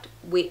product,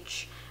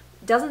 which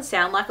doesn't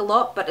sound like a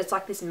lot, but it's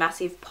like this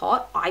massive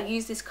pot. I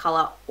use this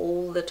color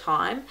all the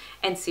time,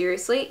 and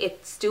seriously,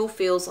 it still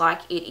feels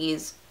like it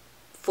is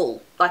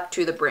full, like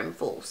to the brim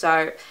full.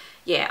 So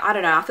yeah, I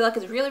don't know, I feel like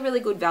it's really, really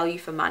good value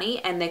for money,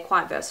 and they're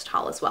quite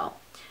versatile as well.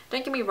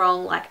 Don't get me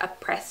wrong, like a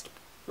pressed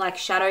like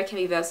shadow can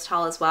be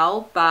versatile as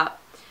well, but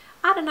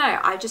I don't know,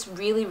 I just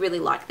really, really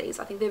like these.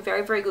 I think they're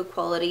very, very good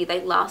quality.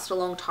 They last a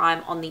long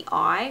time on the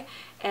eye,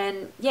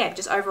 and yeah,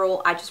 just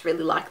overall I just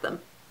really like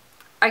them.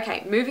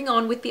 Okay, moving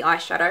on with the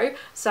eyeshadow.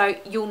 So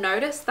you'll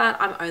notice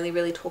that I'm only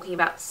really talking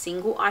about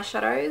single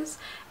eyeshadows,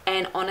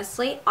 and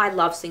honestly, I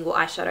love single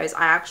eyeshadows.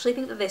 I actually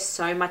think that they're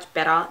so much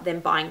better than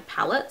buying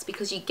palettes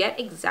because you get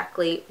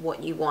exactly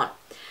what you want.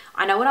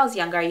 I know when I was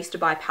younger I used to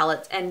buy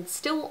palettes, and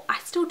I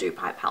still do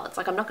buy palettes.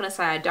 Like, I'm not going to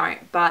say I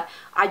don't, but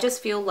I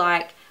just feel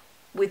like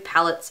with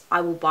palettes I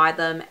will buy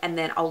them and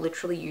then I'll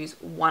literally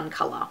use one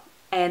color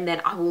and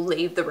then I will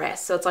leave the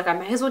rest. So it's like I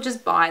may as well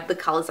just buy the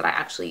colors that I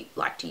actually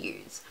like to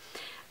use.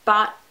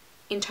 But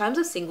in terms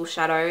of single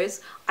shadows,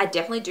 I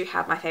definitely do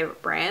have my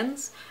favorite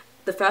brands.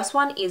 The first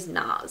one is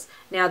NARS.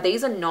 Now,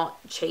 these are not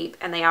cheap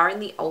and they are in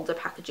the older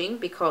packaging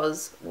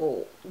because,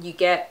 well, you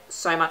get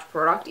so much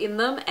product in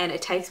them and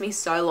it takes me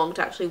so long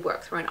to actually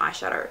work through an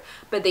eyeshadow.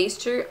 But these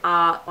two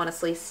are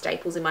honestly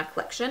staples in my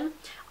collection.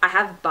 I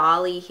have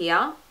Barley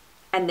here,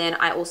 and then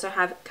I also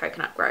have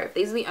Coconut Grove.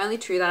 These are the only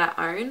 2 that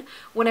I own.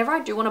 Whenever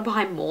I do want to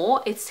buy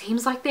more, it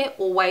seems like they're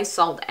always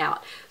sold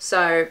out.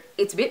 So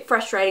it's a bit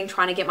frustrating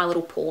trying to get my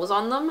little paws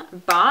on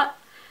them, but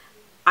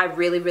I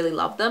really, really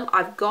love them.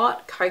 I've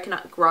got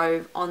Coconut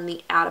Grove on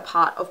the outer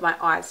part of my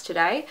eyes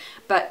today,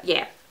 but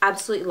yeah,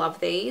 absolutely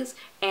love these,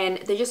 and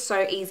they're just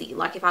so easy.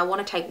 Like, if I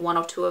want to take 1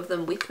 or 2 of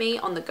them with me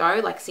on the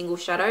go, like single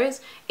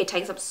shadows, it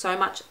takes up so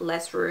much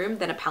less room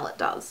than a palette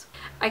does.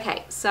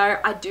 Okay, so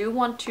I do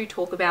want to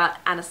talk about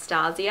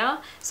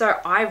Anastasia. So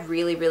I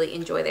really, really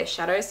enjoy their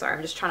shadows. Sorry,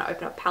 I'm just trying to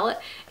open up a palette.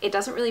 It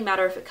doesn't really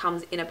matter if it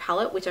comes in a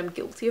palette, which I'm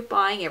guilty of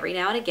buying every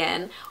now and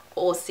again,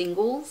 or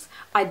singles.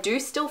 I do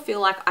still feel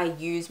like I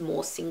use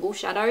more single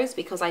shadows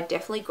because I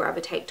definitely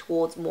gravitate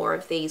towards more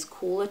of these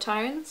cooler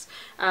tones.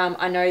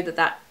 I know that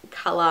that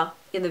color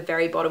in the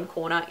very bottom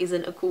corner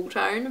isn't a cool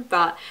tone,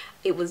 but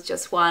it was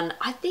just one.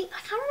 I can't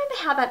remember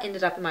how that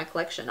ended up in my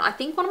collection. I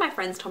think one of my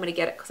friends told me to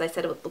get it because they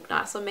said it would look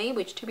nice on me,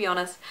 which to be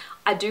honest,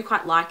 I do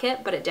quite like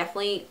it, but it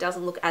definitely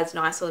doesn't look as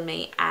nice on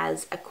me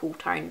as a cool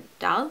tone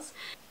does.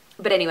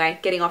 But anyway,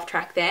 getting off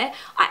track there,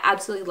 I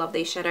absolutely love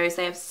these shadows.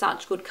 They have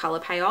such good color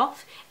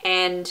payoff,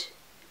 and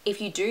if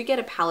you do get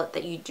a palette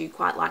that you do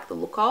quite like the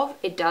look of,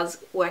 it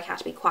does work out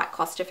to be quite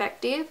cost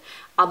effective.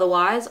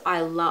 Otherwise,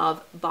 I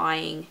love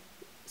buying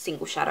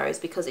single shadows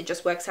because it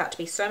just works out to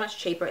be so much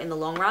cheaper in the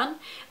long run,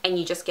 and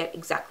you just get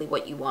exactly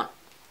what you want.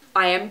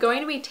 I am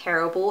going to be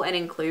terrible and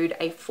include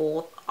a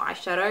fourth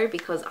eyeshadow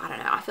because I don't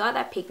know, I feel like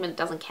that pigment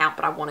doesn't count,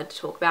 but I wanted to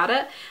talk about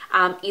it.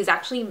 Is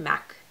actually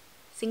MAC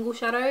single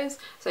shadows.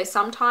 So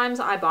sometimes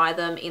I buy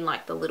them in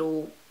like the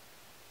little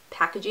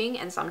packaging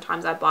and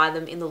sometimes I buy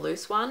them in the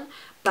loose one,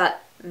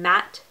 but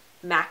matte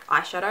MAC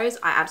eyeshadows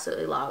I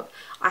absolutely love.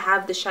 I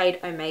have the shade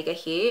Omega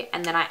here,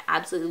 and then I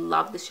absolutely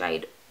love the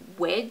shade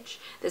Wedge.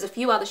 There's a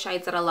few other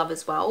shades that I love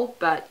as well,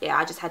 but yeah,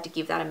 I just had to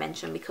give that a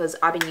mention because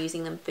I've been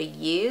using them for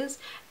years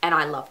and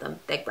I love them.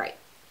 They're great.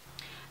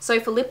 So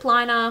for lip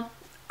liner,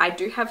 I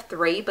do have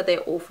 3, but they're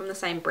all from the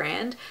same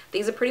brand.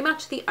 These are pretty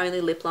much the only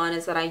lip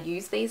liners that I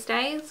use these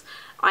days.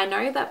 I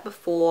know that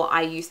before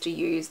I used to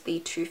use the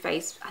Too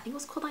Faced, I think it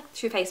was called like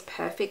Too Faced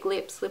Perfect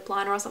Lips lip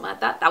liner or something like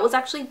that. That was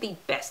actually the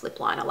best lip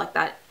liner. Like,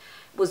 that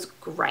was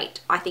great.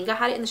 I think I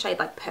had it in the shade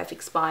like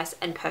Perfect Spice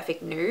and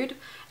Perfect Nude,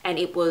 and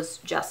it was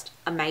just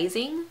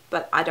amazing,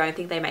 but I don't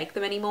think they make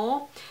them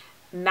anymore.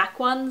 MAC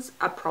ones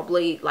are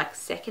probably like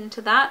second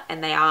to that,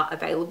 and they are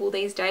available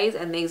these days,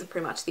 and these are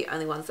pretty much the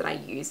only ones that I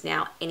use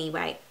now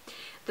anyway.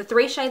 The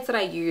 3 shades that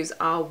I use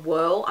are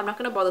Whirl. I'm not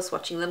going to bother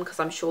swatching them because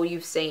I'm sure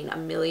you've seen a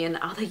million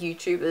other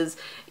YouTubers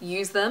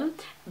use them,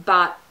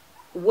 but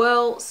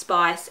Whirl,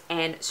 Spice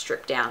and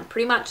Strip Down,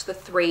 pretty much the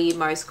 3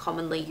 most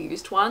commonly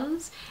used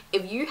ones.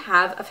 If you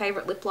have a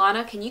favorite lip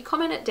liner, can you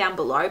comment it down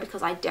below,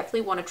 because I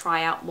definitely want to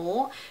try out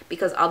more,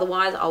 because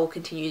otherwise I will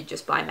continue to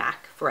just buy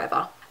MAC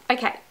forever.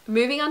 Okay,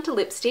 moving on to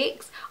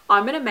lipsticks.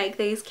 I'm going to make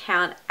these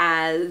count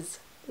as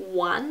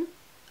 1.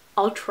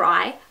 I'll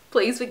try.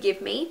 Please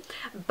forgive me.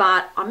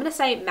 But I'm going to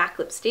say MAC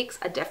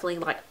lipsticks are definitely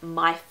like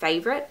my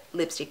favorite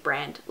lipstick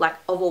brand, like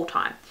of all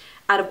time.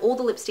 Out of all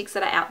the lipsticks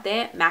that are out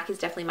there, MAC is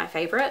definitely my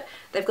favorite.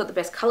 They've got the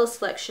best color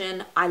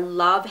selection. I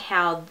love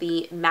how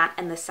the matte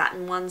and the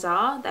satin ones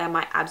are. They are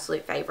my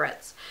absolute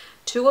favorites.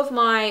 2 of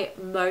my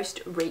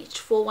most reached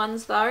for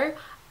ones though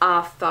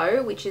are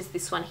Faux, which is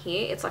this one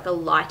here. It's like a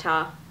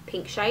lighter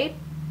pink shade.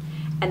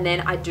 And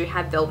then I do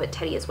have Velvet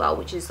Teddy as well,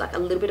 which is like a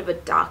little bit of a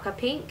darker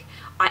pink.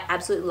 I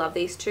absolutely love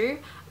these 2.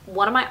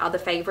 One of my other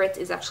favorites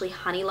is actually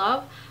Honey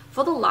Love.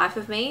 For the life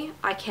of me,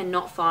 I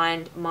cannot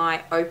find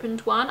my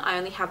opened one. I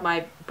only have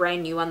my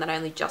brand new one that I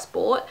only just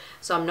bought,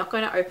 so I'm not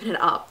going to open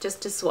it up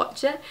just to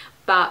swatch it.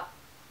 But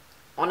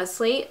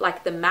honestly,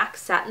 like the MAC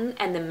Satin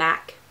and the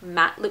MAC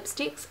Matte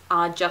lipsticks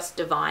are just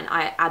divine.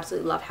 I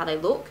absolutely love how they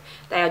look.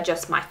 They are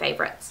just my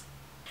favorites.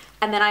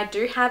 And then I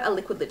do have a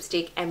liquid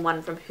lipstick and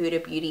one from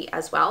Huda Beauty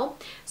as well.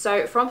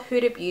 So from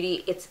Huda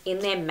Beauty, it's in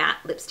their matte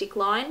lipstick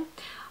line.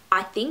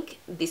 I think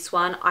this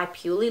one, I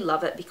purely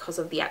love it because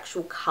of the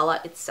actual color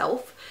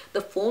itself.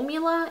 The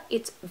formula,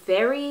 it's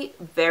very,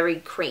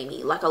 very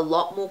creamy, like a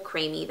lot more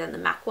creamy than the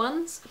MAC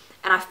ones.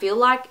 And I feel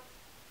like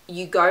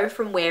you go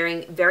from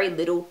wearing very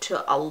little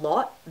to a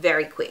lot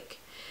very quick.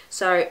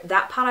 So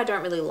that part I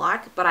don't really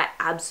like, but I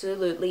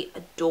absolutely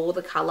adore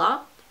the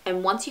color.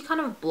 And once you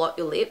kind of blot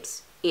your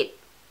lips, it,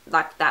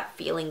 like, that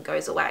feeling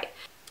goes away.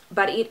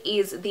 But it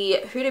is the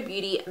Huda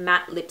Beauty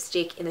matte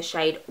lipstick in the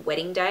shade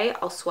Wedding Day.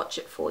 I'll swatch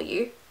it for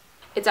you.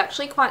 It's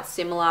actually quite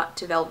similar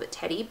to Velvet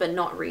Teddy, but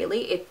not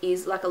really. It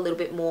is like a little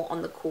bit more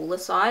on the cooler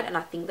side, and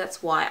I think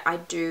that's why I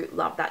do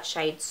love that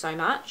shade so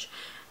much.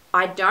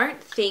 I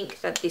don't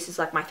think that this is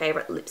like my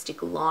favorite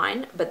lipstick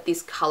line, but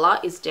this color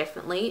is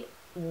definitely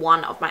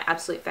one of my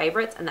absolute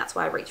favorites, and that's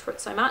why I reach for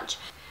it so much.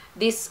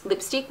 This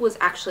lipstick was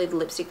actually the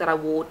lipstick that I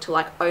wore to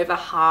like over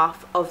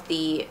half of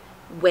the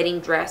wedding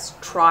dress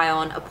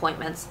try-on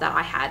appointments that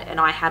I had, and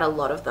I had a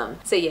lot of them.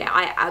 So yeah,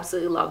 I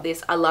absolutely love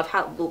this. I love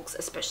how it looks,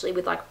 especially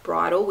with like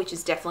bridal, which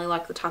is definitely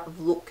like the type of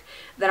look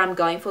that I'm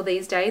going for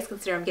these days,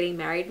 considering I'm getting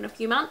married in a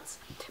few months.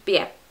 But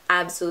yeah,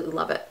 absolutely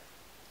love it.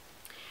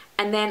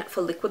 And then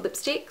for liquid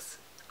lipsticks,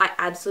 I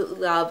absolutely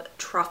love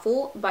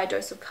Truffle by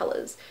Dose of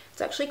Colors.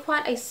 It's actually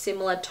quite a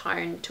similar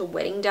tone to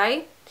Wedding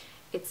Day.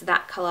 It's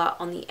that color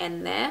on the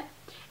end there.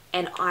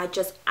 And I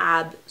just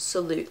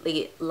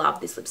absolutely love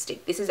this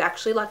lipstick. This is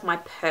actually like my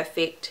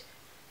perfect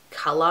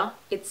color,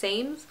 it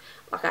seems.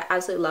 Like, I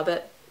absolutely love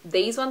it.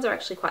 These ones are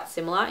actually quite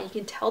similar, and you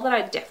can tell that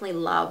I definitely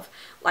love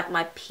like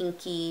my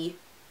pinky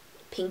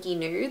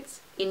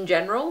nudes in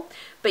general.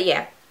 But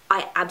yeah,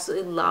 I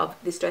absolutely love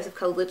this Dose of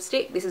Color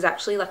lipstick. This is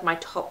actually like my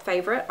top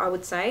favorite, I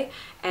would say.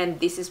 And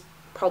this is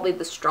probably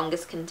the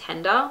strongest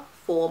contender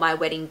for my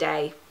wedding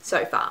day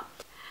so far.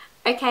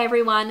 Okay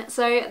everyone,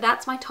 so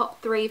that's my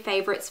top 3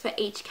 favorites for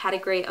each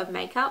category of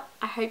makeup.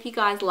 I hope you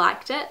guys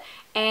liked it,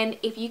 and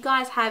if you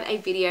guys have a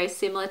video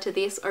similar to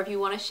this, or if you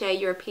want to share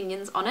your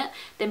opinions on it,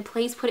 then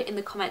please put it in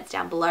the comments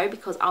down below,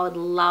 because I would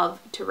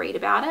love to read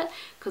about it,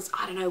 because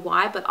I don't know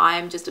why, but I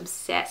am just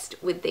obsessed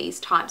with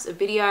these types of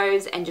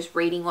videos and just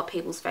reading what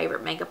people's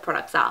favorite makeup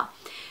products are.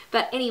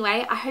 But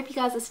anyway, I hope you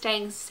guys are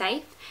staying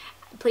safe.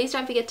 Please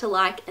don't forget to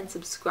like and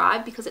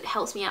subscribe because it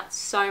helps me out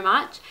so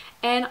much,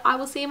 and I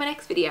will see you in my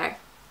next video.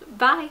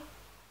 Bye!